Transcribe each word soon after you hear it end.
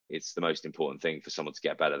it's the most important thing for someone to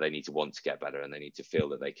get better. They need to want to get better, and they need to feel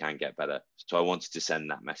that they can get better. So I wanted to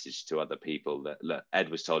send that message to other people that, look, Ed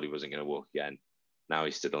was told he wasn't going to walk again. Now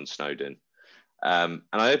he stood on Snowdon. And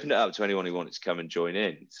I opened it up to anyone who wanted to come and join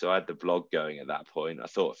in. So I had the blog going at that point. I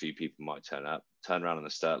thought a few people might turn around on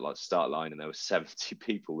the start line, and there were 70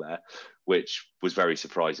 people there, which was very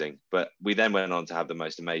surprising. But we then went on to have the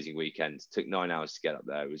most amazing weekend. It took 9 hours to get up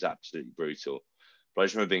there. It was absolutely brutal. But I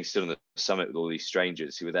just remember being stood on the summit with all these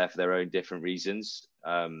strangers who were there for their own different reasons.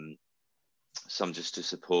 Some just to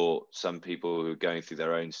support, some people who were going through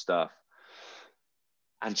their own stuff,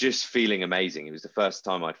 and just feeling amazing. It was the first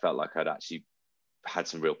time I felt like I'd actually had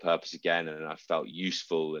some real purpose again, and I felt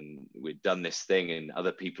useful, and we'd done this thing and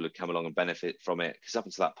other people had come along and benefit from it. Because up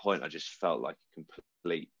until that point, I just felt like a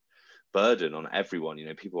complete burden on everyone. You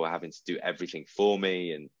know, people were having to do everything for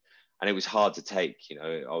me, and it was hard to take. You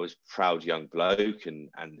know, I was a proud young bloke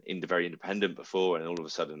and very independent before, and all of a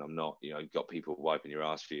sudden I'm not. You know, you've got people wiping your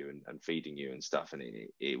ass for you and feeding you and stuff, and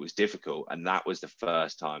it was difficult. And that was the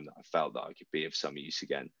first time that I felt that I could be of some use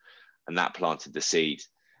again, and that planted the seed.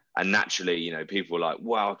 And naturally, you know, people were like,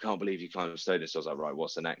 wow, I can't believe you climbed Snowdon. So I was like, right,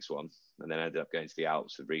 what's the next one? And then I ended up going to the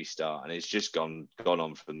Alps with Restart. And it's just gone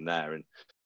on from there. And